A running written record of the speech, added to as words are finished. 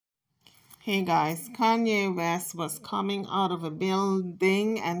Hey guys, Kanye West was coming out of a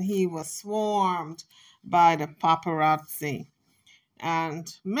building and he was swarmed by the paparazzi.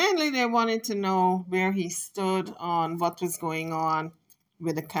 And mainly they wanted to know where he stood on what was going on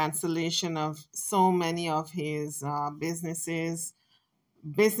with the cancellation of so many of his business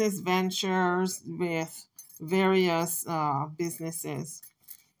ventures with various businesses.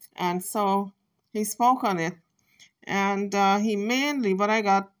 And so he spoke on it. And he mainly, what I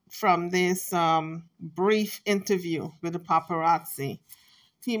got from this brief interview with the paparazzi,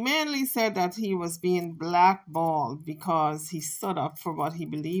 he mainly said that he was being blackballed because he stood up for what he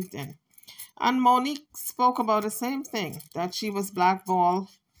believed in. And Monique spoke about the same thing, that she was blackballed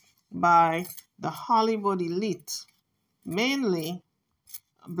by the Hollywood elite, mainly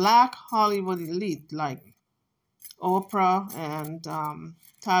black Hollywood elite like Oprah and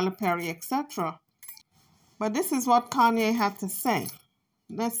Tyler Perry, etc. But this is what Kanye had to say.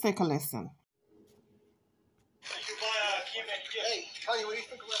 Let's take a listen. Hey, Kanye, what do you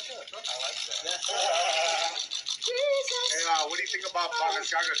think about that? Huh? I like that. Hey, what do you think about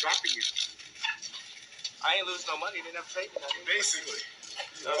Balenciaga dropping you? I ain't lose no money. They never paid me nothing. Basically.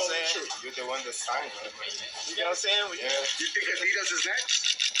 You know what I'm saying? You're the one that signed it. You know what I'm saying? Yeah. You think Adidas is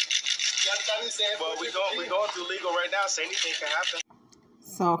next? Well, we're going through legal right now, so anything can happen.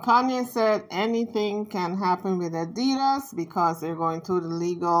 So Kanye said anything can happen with Adidas because they're going through the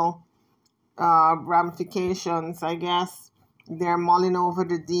legal ramifications, I guess. They're mulling over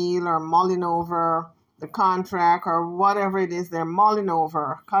the deal or mulling over the contract or whatever it is they're mulling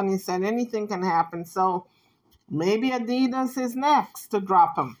over. Kanye said anything can happen. So maybe Adidas is next to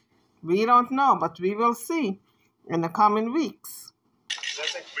drop him. We don't know, but we will see in the coming weeks. But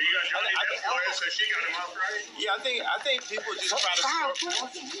you got Johnny Depp's lawyer, so she got him out, right? Yeah, I think people just try to score.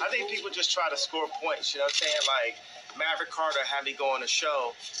 I think people just try to score points. You know what I'm saying? Like Maverick Carter had me go on a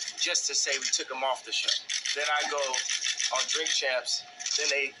show just to say we took him off the show. Then I go on Drink Champs. Then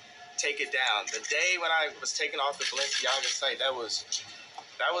they take it down. The day when I was taken off the Balenciaga site, that was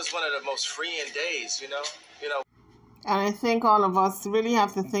one of the most freeing days. You know. And I think all of us really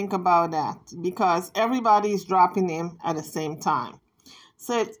have to think about that because everybody's dropping him at the same time.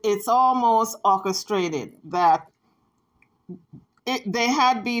 So it's almost orchestrated that they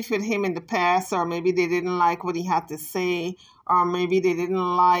had beef with him in the past, or maybe they didn't like what he had to say, or maybe they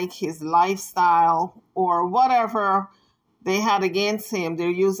didn't like his lifestyle, or whatever they had against him.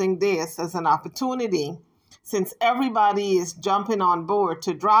 They're using this as an opportunity. Since everybody is jumping on board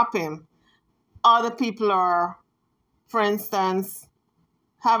to drop him, other people are, for instance,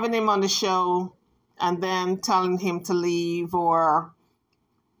 having him on the show and then telling him to leave, or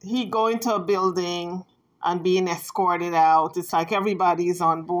he going to a building and being escorted out. It's like everybody's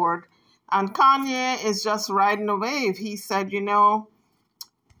on board. And Kanye is just riding the wave. He said,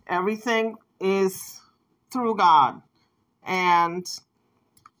 everything is through God. And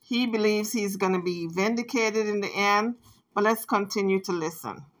he believes he's going to be vindicated in the end. But let's continue to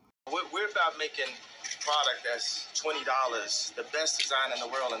listen. We're about making product that's $20, the best design in the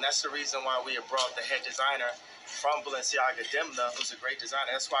world, and that's the reason why we have brought the head designer from Balenciaga, Demna, who's a great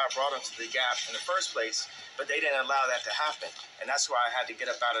designer. That's why I brought him to the Gap in the first place, but they didn't allow that to happen, and that's why I had to get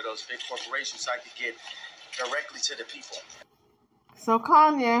up out of those big corporations so I could get directly to the people. So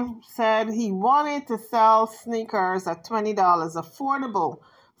Kanye said he wanted to sell sneakers at $20, affordable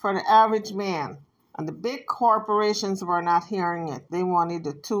for the average man. And the big corporations were not hearing it. They wanted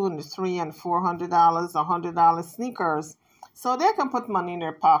the $200 and the $300 and $400, $100 sneakers so they can put money in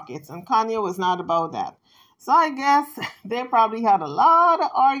their pockets. And Kanye was not about that. So I guess they probably had a lot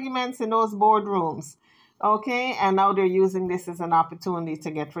of arguments in those boardrooms. Okay, and now they're using this as an opportunity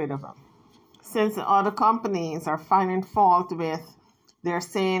to get rid of him. Since the other companies are finding fault with, they're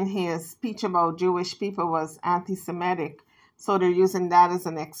saying his speech about Jewish people was anti-Semitic. So they're using that as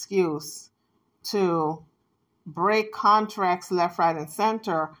an excuse to break contracts left, right, and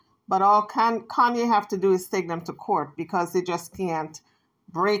center. But all Kanye have to do is take them to court because they just can't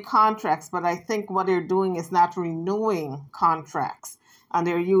break contracts. But I think what they're doing is not renewing contracts. And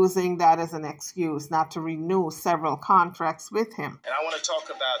they're using that as an excuse not to renew several contracts with him. And I want to talk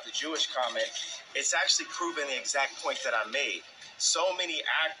about the Jewish comment. It's actually proving the exact point that I made. So many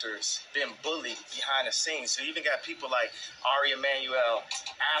actors been bullied behind the scenes. So you even got people like Ari Emanuel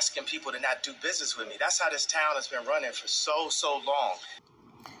asking people to not do business with me. That's how this town has been running for so long.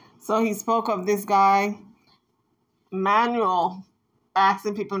 So he spoke of this guy, Manuel,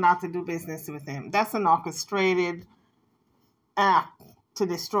 asking people not to do business with him. That's an orchestrated act to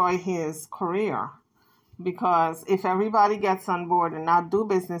destroy his career. Because if everybody gets on board and not do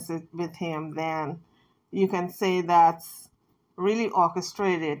business with him, then you can say that's really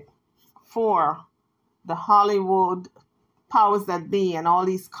orchestrated for the Hollywood powers that be and all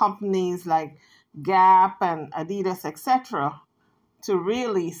these companies like Gap and Adidas, etc., to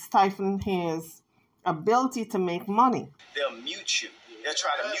really stifle his ability to make money. They'll mute you. They'll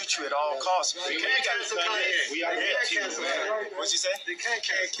try to mute you at all costs. They can't cancel Kanye. We are here too, man. What you say? They can't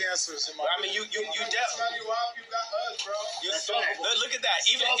cancel him. I mean, you definitely. You got us, bro. Look at that.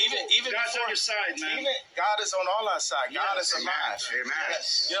 Even God's before, on your side, man. even God is on all our side. God is alive. Amen.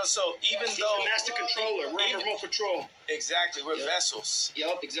 You know, so even He's though the master controller. We're on remote control. exactly, we're vessels.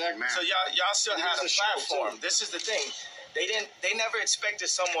 Yep, exactly. So y'all still It had a is a show, platform. This is the thing. They never expected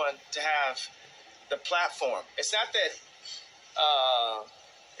someone to have the platform. It's not that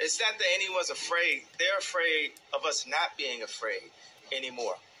anyone's afraid. They're afraid of us not being afraid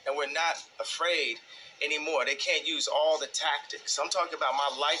anymore. And we're not afraid anymore. They can't use all the tactics. I'm talking about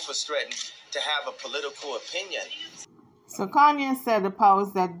my life was threatened to have a political opinion. So Kanye said the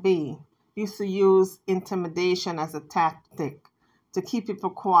powers that be used to use intimidation as a tactic to keep people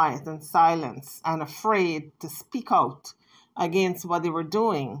quiet and silent and afraid to speak out against what they were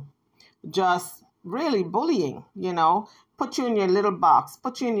doing. Just really bullying, put you in your little box,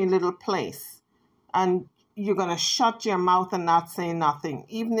 put you in your little place, and you're going to shut your mouth and not say nothing,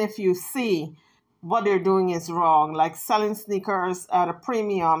 even if you see what they're doing is wrong, like selling sneakers at a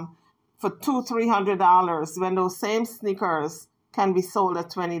premium for $200-$300 when those same sneakers can be sold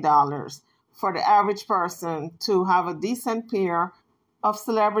at $20 for the average person to have a decent pair of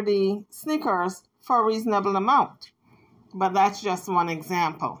celebrity sneakers for a reasonable amount. But that's just one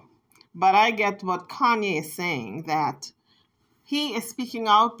example. But I get what Kanye is saying, that he is speaking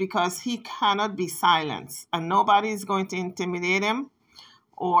out because he cannot be silenced, and nobody is going to intimidate him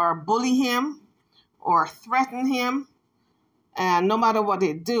or bully him or threaten him. And no matter what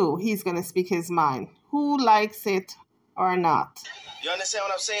they do, he's going to speak his mind, who likes it or not. You understand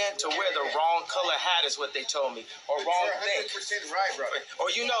what I'm saying? To wear the wrong color hat is what they told me, or wrong thing. 100% right, bro. Or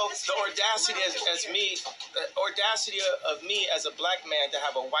the audacity of me as a black man to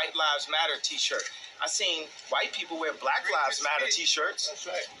have a White Lives Matter T-shirt. I seen white people wear Black Lives Matter T-shirts. That's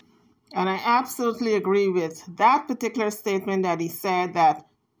right. And I absolutely agree with that particular statement that he said that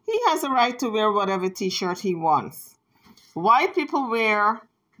he has a right to wear whatever T-shirt he wants. White people wear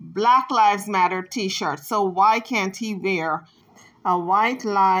Black Lives Matter T-shirts, so why can't he wear a White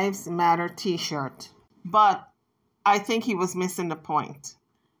Lives Matter T-shirt? But I think he was missing the point.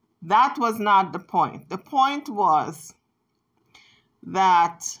 That was not the point. The point was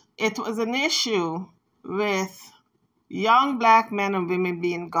that it was an issue with young black men and women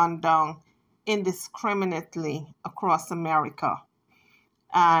being gunned down indiscriminately across America.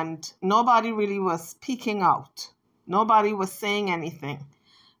 And nobody really was speaking out. Nobody was saying anything.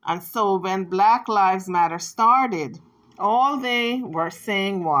 And so when Black Lives Matter started, all they were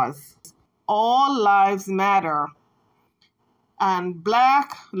saying was, all lives matter. And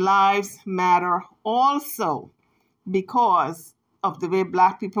Black Lives Matter also, because of the way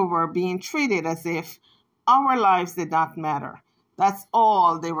Black people were being treated, as if our lives did not matter. That's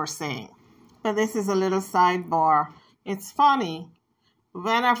all they were saying. But this is a little sidebar. It's funny,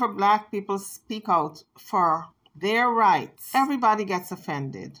 whenever Black people speak out for their rights, everybody gets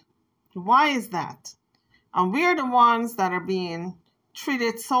offended. Why is that? And we're the ones that are being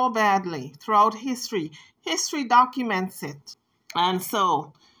treated so badly throughout history. History documents it. And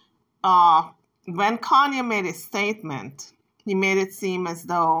so when Kanye made his statement, he made it seem as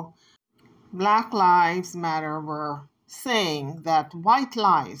though Black Lives Matter were saying that white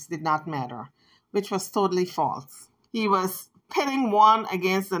lives did not matter, which was totally false. He was pitting one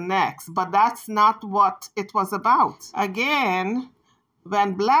against the next, but that's not what it was about. Again,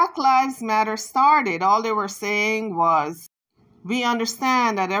 when Black Lives Matter started, all they were saying was, we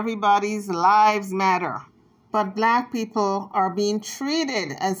understand that everybody's lives matter, but Black people are being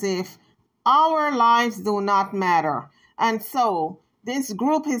treated as if our lives do not matter. And so this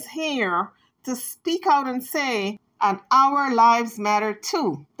group is here to speak out and say, and our lives matter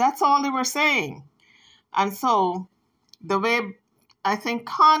too. That's all they were saying. And so the way I think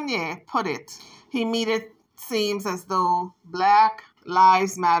Kanye put it, he made it seem as though Black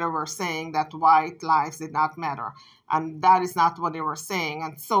Lives Matter were saying that white lives did not matter. And that is not what they were saying.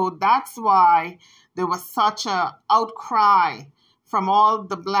 And so that's why there was such an outcry from all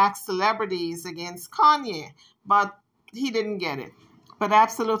the Black celebrities against Kanye. But he didn't get it. But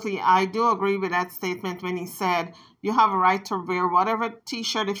absolutely, I do agree with that statement when he said, you have a right to wear whatever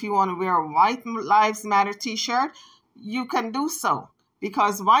T-shirt. If you want to wear a White Lives Matter T-shirt, you can do so.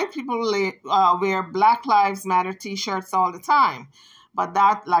 Because white people wear Black Lives Matter T-shirts all the time. But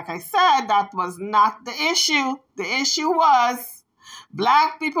that, like I said, that was not the issue. The issue was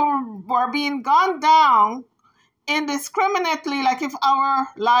Black people were being gunned down indiscriminately, like if our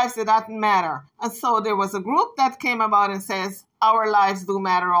lives did not matter. And so there was a group that came about and says, our lives do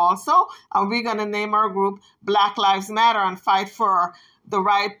matter also, and we're going to name our group Black Lives Matter and fight for the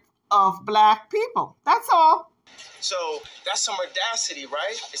right of Black people. That's all. So that's some audacity,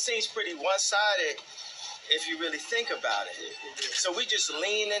 right? It seems pretty one-sided if you really think about it. So we just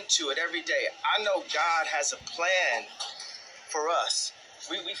lean into it every day. I know God has a plan for us.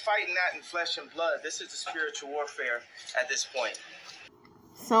 We fighting that in flesh and blood. This is the spiritual warfare at this point.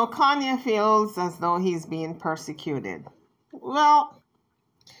 So Kanye feels as though he's being persecuted. Well,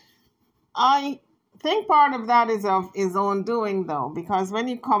 I think part of that is of his own doing, though, because when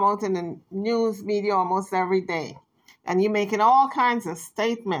you come out in the news media almost every day and you're making all kinds of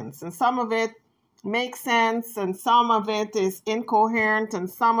statements, and some of it makes sense and some of it is incoherent and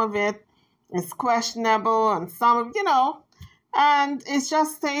some of it is questionable and some of, and it's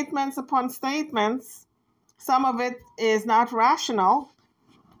just statements upon statements. Some of it is not rational.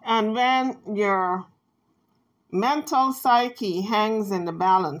 And when your mental psyche hangs in the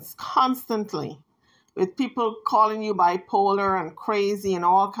balance constantly with people calling you bipolar and crazy and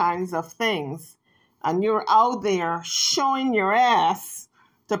all kinds of things, and you're out there showing your ass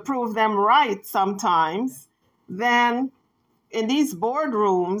to prove them right sometimes, then in these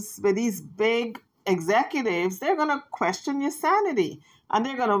boardrooms with these big executives, they're going to question your sanity and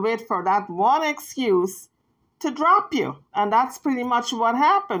they're going to wait for that one excuse to drop you. And that's pretty much what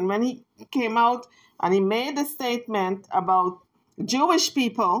happened when he came out and he made a statement about Jewish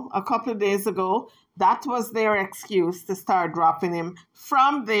people a couple of days ago. That was their excuse to start dropping him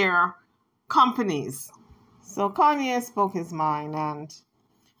from their companies. So Kanye spoke his mind, and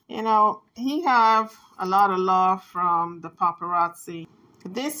he have a lot of love from the paparazzi.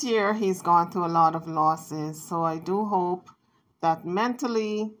 This year he's gone through a lot of losses, so I do hope that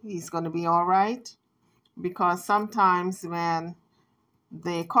mentally he's going to be all right, because sometimes when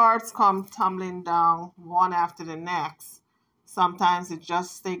the cards come tumbling down one after the next, sometimes it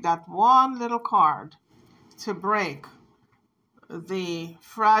just takes that one little card to break the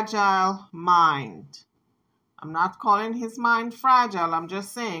fragile mind. I'm not calling his mind fragile. I'm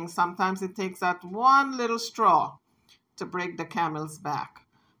just saying sometimes it takes that one little straw to break the camel's back.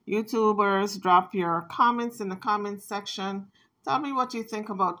 YouTubers, drop your comments in the comments section. Tell me what you think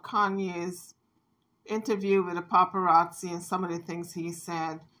about Kanye's interview with the paparazzi and some of the things he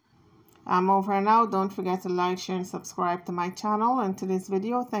said. I'm over now. Don't forget to like, share, and subscribe to my channel and to this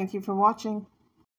video. Thank you for watching.